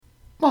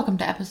Welcome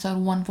to episode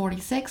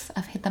 146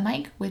 of Hit the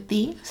Mic with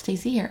the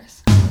Stacey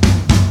Harris.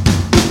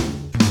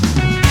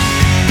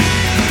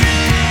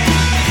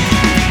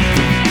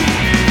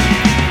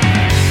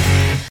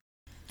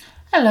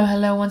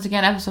 Hello, once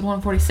again, episode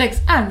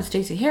 146. I'm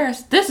Stacey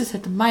Harris. This is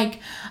Hit the Mic,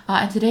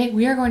 and today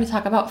we are going to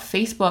talk about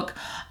Facebook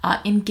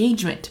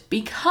engagement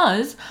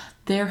because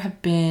there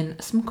have been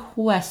some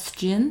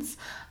questions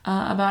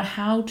about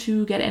how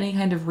to get any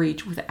kind of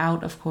reach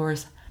without, of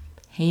course,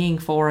 paying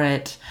for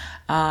it,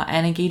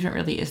 and engagement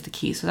really is the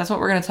key. So that's what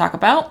we're going to talk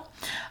about.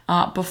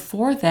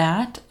 Before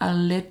that, a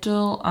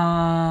little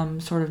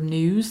sort of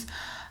news.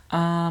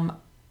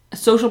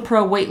 Social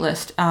Pro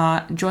waitlist.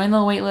 Join the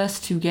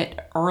waitlist to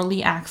get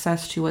early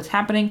access to what's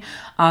happening.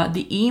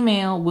 The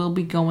email will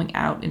be going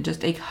out in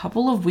just a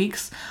couple of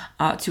weeks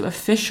to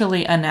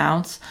officially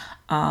announce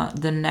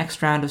the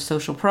next round of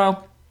Social Pro.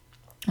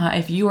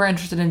 If you are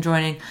interested in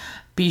joining,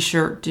 be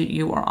sure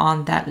you are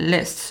on that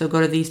list. So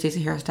go to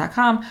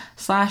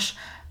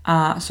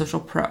thestaceyharris.com/social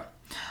pro.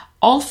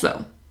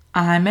 Also,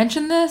 I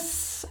mentioned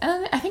this,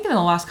 I think in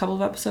the last couple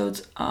of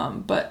episodes,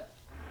 but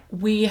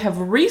we have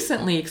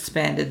recently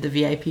expanded the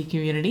VIP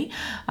community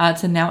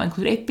to now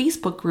include a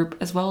Facebook group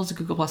as well as a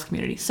Google Plus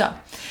community. So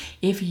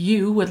if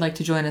you would like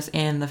to join us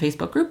in the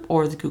Facebook group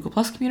or the Google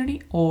Plus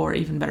community, or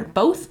even better,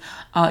 both,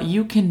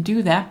 you can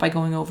do that by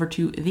going over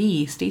to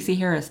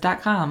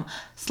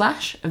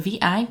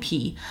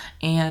thestaceyharris.com/VIP,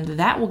 and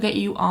that will get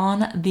you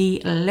on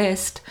the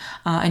list,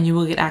 and you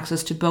will get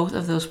access to both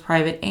of those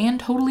private and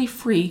totally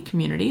free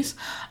communities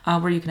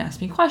where you can ask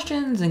me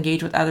questions,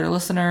 engage with other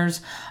listeners,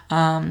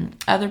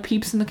 other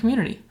peeps in the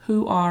community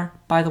who are,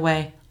 by the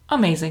way,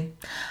 amazing.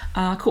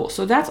 Cool.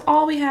 So that's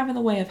all we have in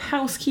the way of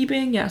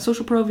housekeeping. Yeah,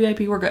 Social Pro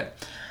VIP, we're good.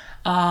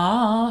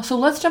 So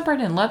let's jump right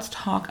in. Let's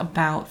talk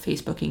about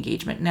Facebook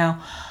engagement. Now,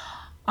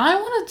 I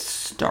want to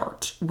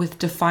start with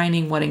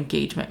defining what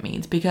engagement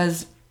means,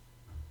 because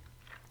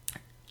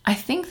I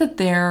think that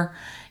there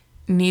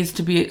needs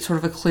to be sort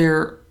of a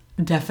clear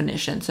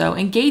definition. So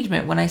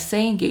engagement, when I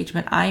say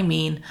engagement, I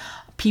mean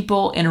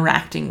people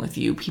interacting with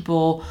you,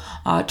 people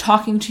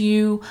talking to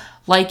you,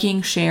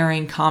 liking,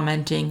 sharing,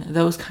 commenting,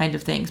 those kind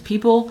of things.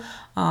 People,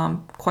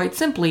 quite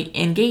simply,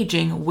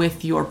 engaging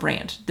with your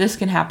brand. This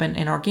can happen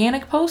in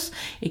organic posts.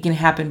 It can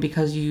happen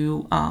because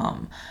you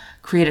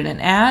created an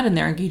ad and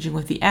they're engaging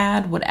with the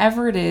ad.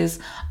 Whatever it is,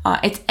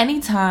 it's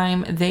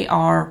anytime they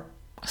are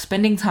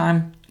spending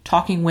time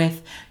talking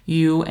with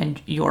you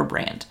and your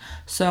brand.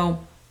 So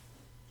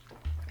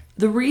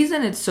the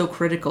reason it's so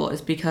critical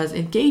is because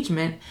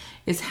engagement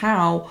is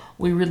how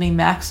we really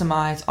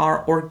maximize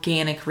our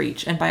organic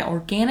reach. And by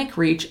organic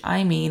reach,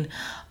 I mean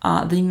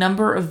the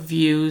number of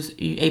views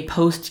a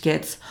post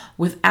gets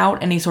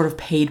without any sort of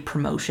paid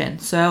promotion.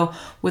 So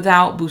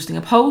without boosting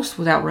a post,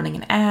 without running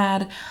an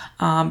ad,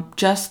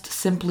 just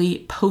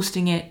simply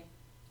posting it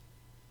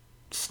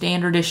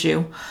standard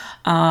issue.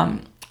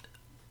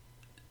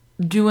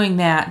 Doing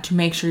that to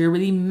make sure you're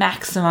really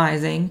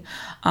maximizing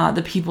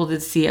the people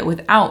that see it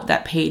without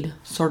that paid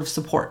sort of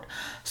support.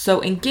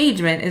 So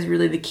engagement is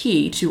really the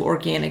key to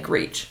organic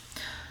reach.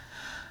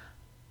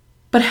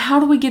 But how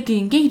do we get the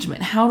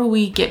engagement? How do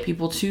we get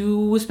people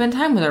to spend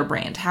time with our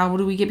brand? How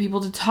do we get people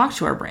to talk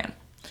to our brand?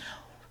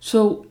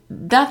 So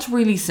that's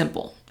really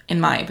simple, in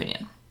my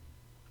opinion.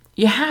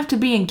 You have to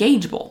be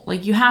engageable.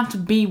 Like, you have to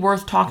be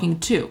worth talking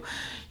to.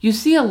 You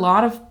see a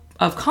lot of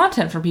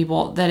content from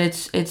people that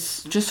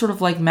it's just sort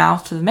of like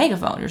mouth to the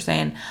megaphone. You're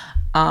saying,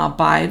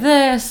 buy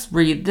this,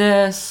 read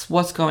this,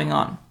 what's going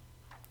on?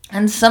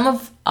 And some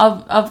of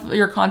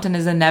your content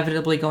is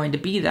inevitably going to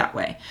be that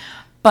way.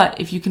 But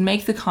if you can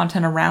make the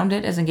content around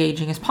it as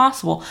engaging as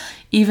possible,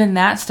 even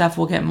that stuff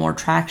will get more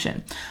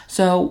traction.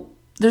 So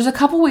there's a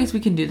couple ways we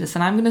can do this,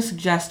 and I'm going to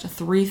suggest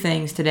 3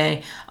 things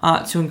today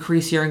to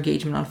increase your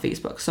engagement on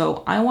Facebook.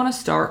 So I want to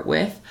start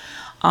with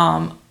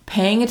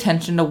paying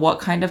attention to what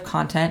kind of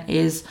content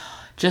is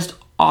just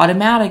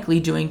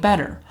automatically doing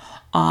better.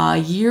 A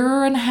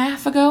year and a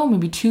half ago,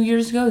 maybe 2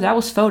 years ago, that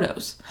was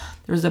photos.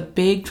 There was a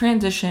big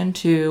transition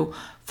to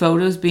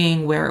photos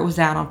being where it was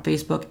at on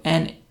Facebook.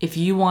 And if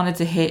you wanted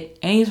to hit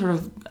any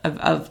sort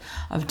of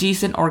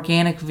decent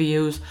organic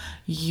views,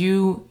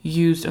 you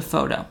used a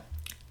photo.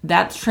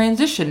 That's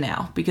transitioned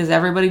now because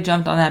everybody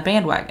jumped on that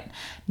bandwagon.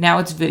 Now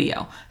it's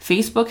video.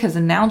 Facebook has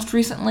announced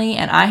recently,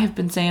 and I have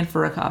been saying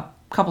for a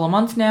couple of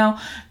months now,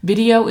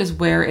 video is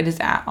where it is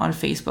at on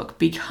Facebook,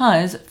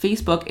 because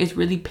Facebook is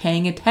really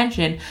paying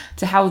attention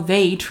to how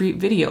they treat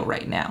video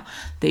right now.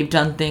 They've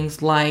done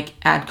things like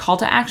add call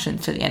to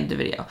actions to the end of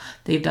the video.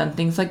 They've done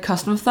things like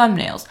custom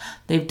thumbnails.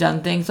 They've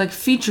done things like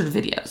featured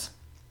videos.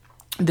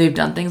 They've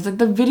done things like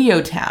the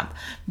video tab.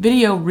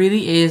 Video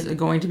really is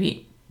going to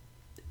be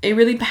a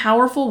really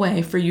powerful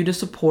way for you to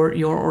support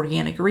your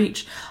organic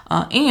reach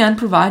and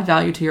provide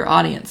value to your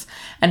audience.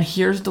 And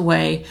here's the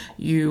way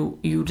you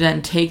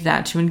then take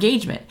that to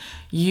engagement.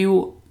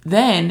 You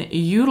then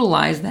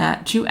utilize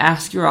that to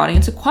ask your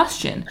audience a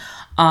question.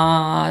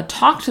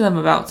 Talk to them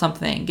about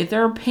something, get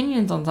their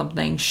opinions on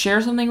something,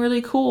 share something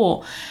really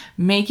cool.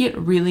 Make it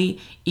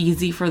really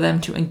easy for them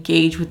to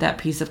engage with that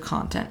piece of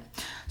content.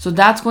 So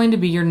that's going to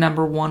be your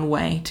number one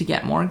way to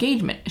get more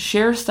engagement.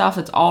 Share stuff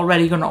that's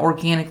already going to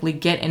organically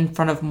get in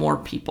front of more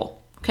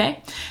people.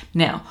 Okay?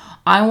 Now,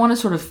 I want to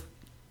sort of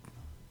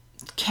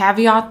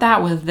caveat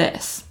that with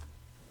this.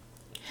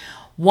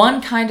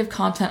 One kind of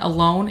content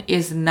alone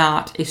is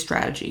not a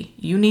strategy.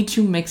 You need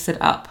to mix it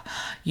up.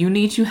 You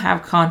need to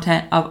have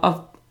content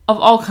of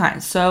all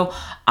kinds. So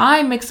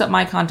I mix up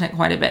my content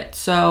quite a bit.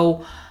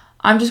 So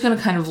I'm just going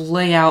to kind of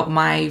lay out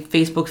my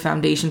Facebook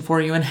foundation for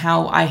you and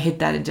how I hit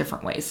that in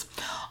different ways.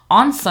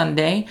 On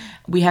Sunday,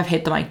 we have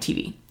Hit the Mic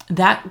TV.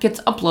 That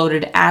gets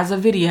uploaded as a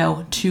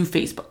video to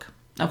Facebook.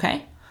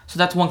 Okay? So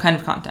that's one kind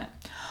of content.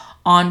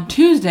 On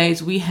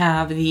Tuesdays, we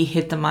have the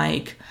Hit the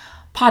Mic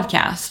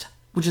podcast,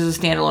 which is a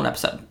standalone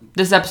episode.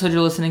 This episode you're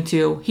listening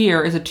to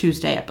here is a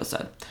Tuesday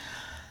episode.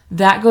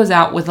 That goes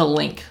out with a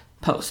link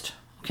post.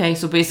 Okay,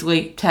 so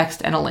basically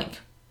text and a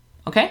link.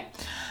 Okay?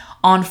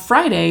 On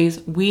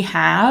Fridays, we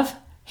have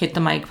Hit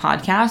the Mic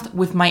podcast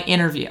with my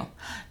interview.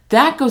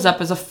 That goes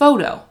up as a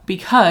photo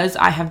because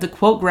I have the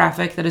quote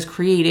graphic that is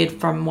created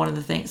from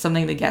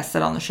something the guest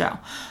said on the show.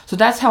 So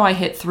that's how I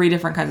hit 3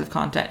 different kinds of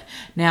content.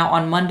 Now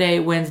on Monday,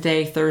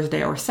 Wednesday,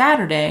 Thursday, or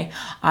Saturday,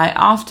 I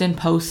often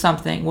post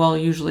something. Well,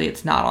 usually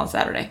it's not on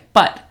Saturday,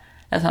 but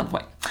that's not the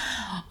point.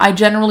 I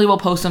generally will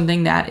post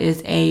something that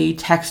is a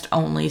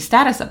text-only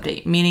status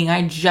update, meaning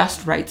I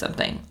just write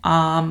something.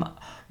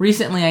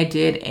 Recently I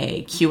did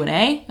a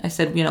Q&A. I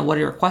said, what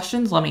are your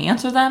questions? Let me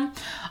answer them.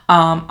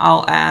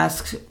 I'll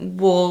ask,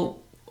 what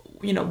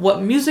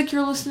music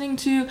you're listening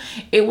to.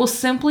 It will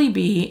simply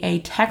be a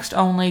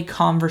text-only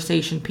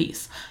conversation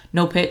piece.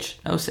 No pitch,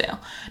 no sale.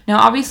 Now,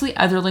 obviously,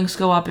 other links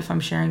go up if I'm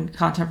sharing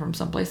content from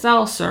someplace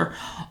else or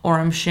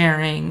I'm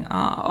sharing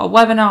a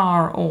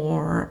webinar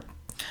or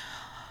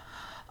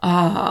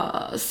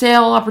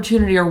sale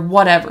opportunity or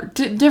whatever.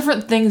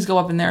 Different things go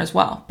up in there as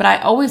well. But I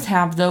always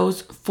have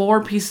those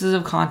 4 pieces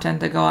of content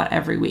that go out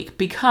every week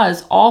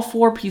because all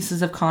 4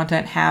 pieces of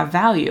content have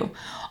value.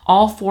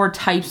 All 4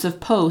 types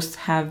of posts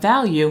have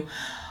value.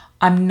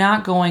 I'm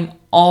not going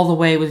all the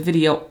way with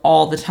video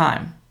all the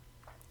time.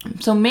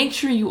 So make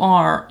sure you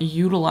are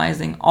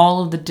utilizing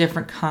all of the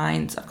different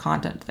kinds of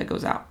content that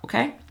goes out,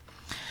 okay?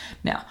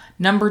 Now,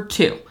 number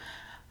 2,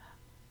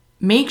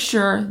 make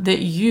sure that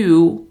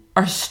you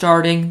are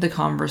starting the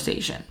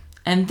conversation.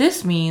 And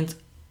this means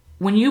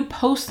when you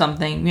post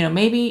something,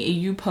 maybe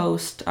you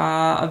post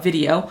a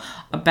video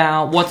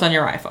about what's on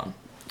your iPhone.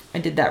 I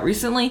did that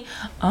recently.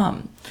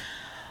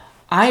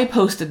 I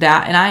posted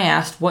that and I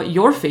asked what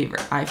your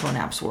favorite iPhone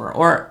apps were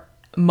or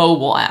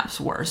mobile apps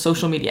were,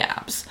 social media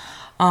apps.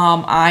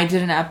 I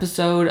did an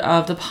episode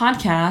of the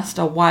podcast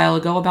a while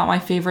ago about my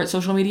favorite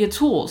social media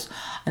tools.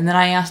 And then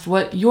I asked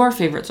what your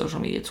favorite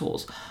social media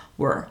tools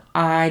were.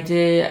 I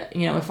did,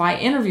 if I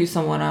interview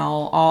someone,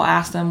 I'll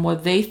ask them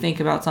what they think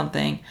about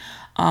something.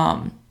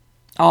 And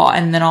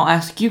then I'll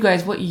ask you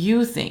guys what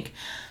you think.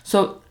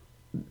 So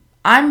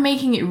I'm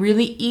making it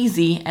really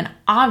easy and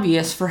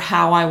obvious for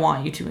how I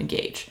want you to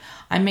engage.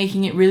 I'm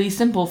making it really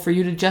simple for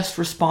you to just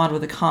respond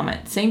with a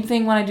comment. Same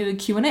thing when I do the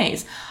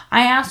Q&As.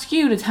 I ask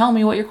you to tell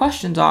me what your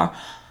questions are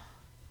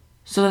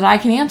so that I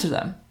can answer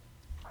them.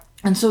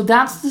 And so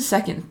that's the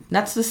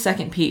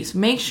second piece.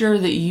 Make sure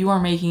that you are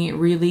making it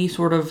really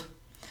sort of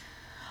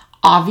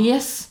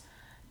obvious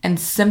and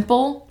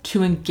simple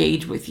to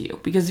engage with you.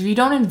 Because if you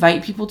don't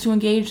invite people to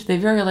engage, they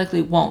very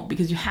likely won't,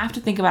 because you have to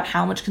think about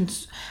how much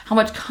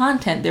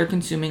content they're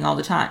consuming all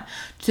the time.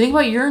 Think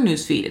about your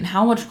newsfeed and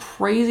how much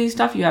crazy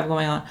stuff you have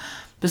going on.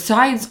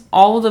 Besides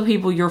all of the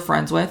people you're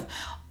friends with,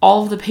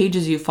 all of the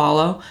pages you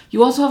follow,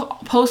 you also have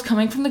posts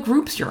coming from the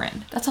groups you're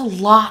in. That's a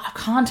lot of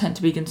content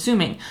to be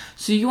consuming.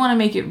 So you want to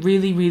make it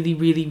really, really,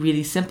 really,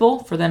 really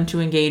simple for them to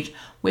engage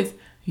with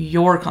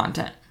your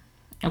content.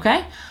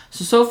 Okay?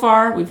 So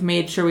far we've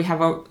made sure we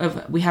have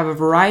a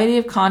variety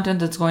of content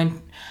that's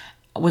going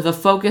with a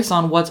focus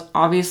on what's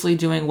obviously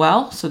doing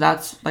well. So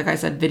that's, like I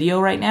said, video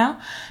right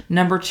now.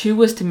 Number 2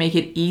 was to make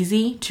it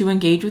easy to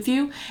engage with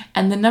you.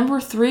 And the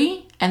number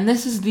 3, and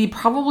this is the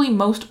probably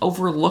most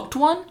overlooked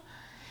one,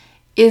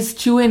 is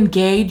to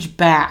engage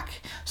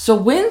back. So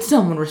when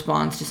someone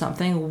responds to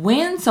something,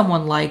 when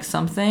someone likes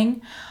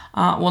something,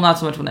 not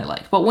so much when they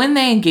like, but when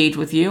they engage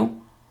with you,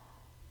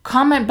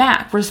 comment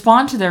back,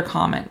 respond to their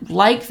comment,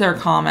 like their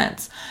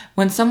comments.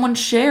 When someone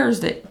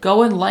shares it,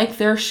 go and like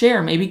their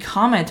share, maybe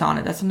comment on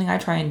it. That's something I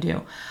try and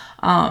do.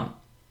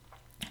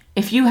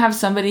 If you have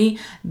somebody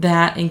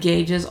that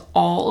engages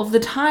all of the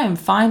time,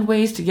 find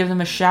ways to give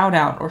them a shout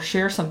out or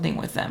share something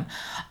with them.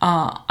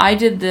 I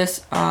did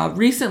this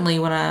recently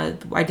when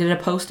I did a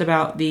post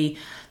about the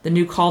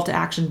new call to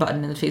action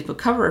button in the Facebook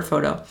cover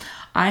photo.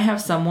 I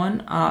have someone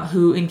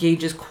who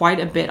engages quite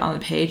a bit on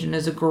the page and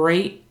is a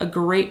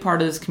great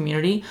part of this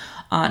community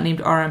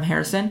named RM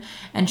Harrison,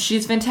 and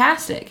she's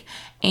fantastic.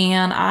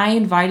 And I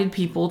invited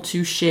people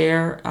to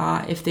share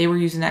if they were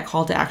using that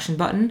call to action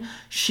button.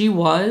 She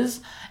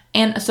was.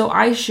 And so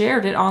I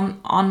shared it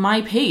on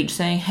my page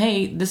saying,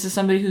 hey, this is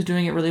somebody who's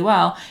doing it really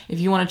well.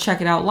 If you want to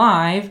check it out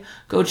live,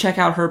 go check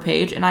out her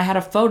page. And I had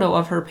a photo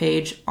of her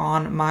page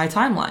on my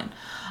timeline.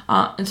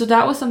 And so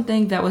that was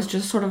something that was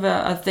just sort of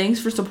a thanks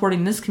for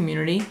supporting this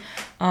community.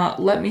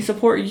 Let me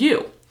support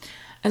you.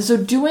 And so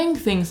doing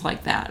things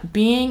like that,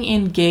 being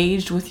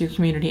engaged with your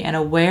community and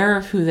aware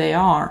of who they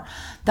are,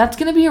 that's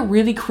going to be a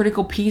really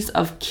critical piece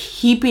of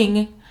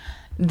keeping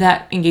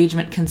that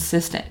engagement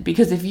consistent.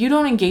 Because if you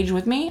don't engage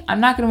with me,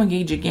 I'm not going to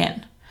engage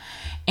again.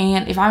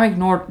 And if I'm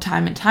ignored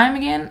time and time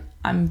again,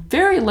 I'm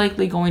very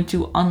likely going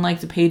to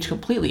unlike the page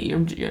completely.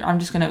 I'm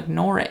just going to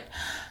ignore it.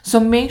 So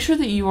make sure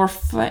that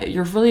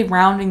you're really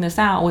rounding this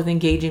out with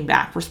engaging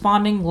back,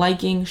 responding,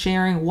 liking,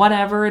 sharing,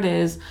 whatever it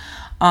is.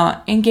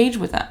 Engage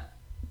with them.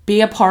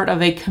 Be a part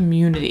of a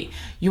community.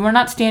 You are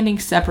not standing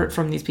separate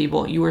from these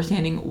people. You are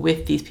standing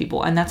with these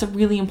people. And that's a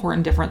really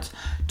important difference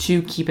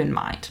to keep in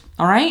mind.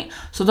 All right?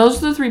 So those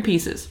are the 3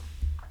 pieces.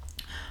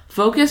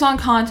 Focus on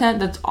content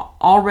that's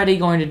already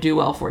going to do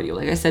well for you.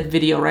 Like I said,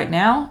 video right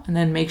now. And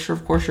then make sure,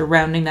 of course, you're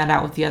rounding that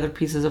out with the other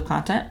pieces of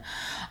content.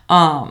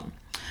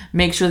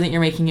 Make sure that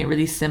you're making it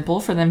really simple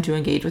for them to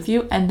engage with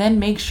you. And then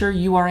make sure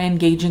you are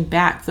engaging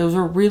back. Those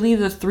are really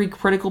the 3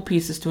 critical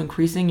pieces to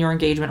increasing your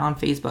engagement on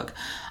Facebook.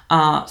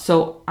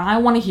 So I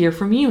want to hear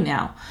from you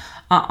now.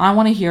 I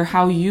want to hear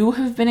how you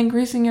have been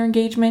increasing your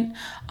engagement.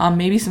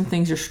 Maybe some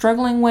things you're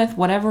struggling with,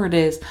 whatever it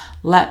is,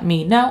 let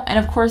me know. And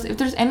of course, if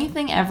there's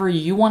anything ever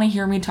you want to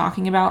hear me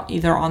talking about,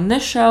 either on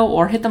this show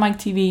or Hit the Mic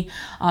TV,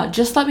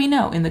 just let me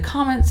know in the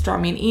comments,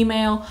 drop me an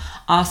email,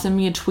 send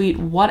me a tweet,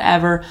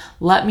 whatever.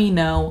 Let me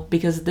know,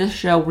 because this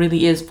show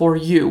really is for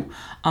you.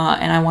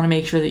 And I want to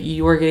make sure that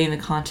you are getting the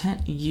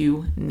content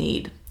you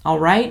need. All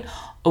right?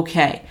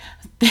 Okay.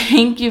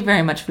 Thank you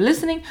very much for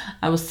listening.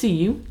 I will see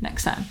you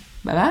next time.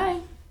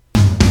 Bye-bye.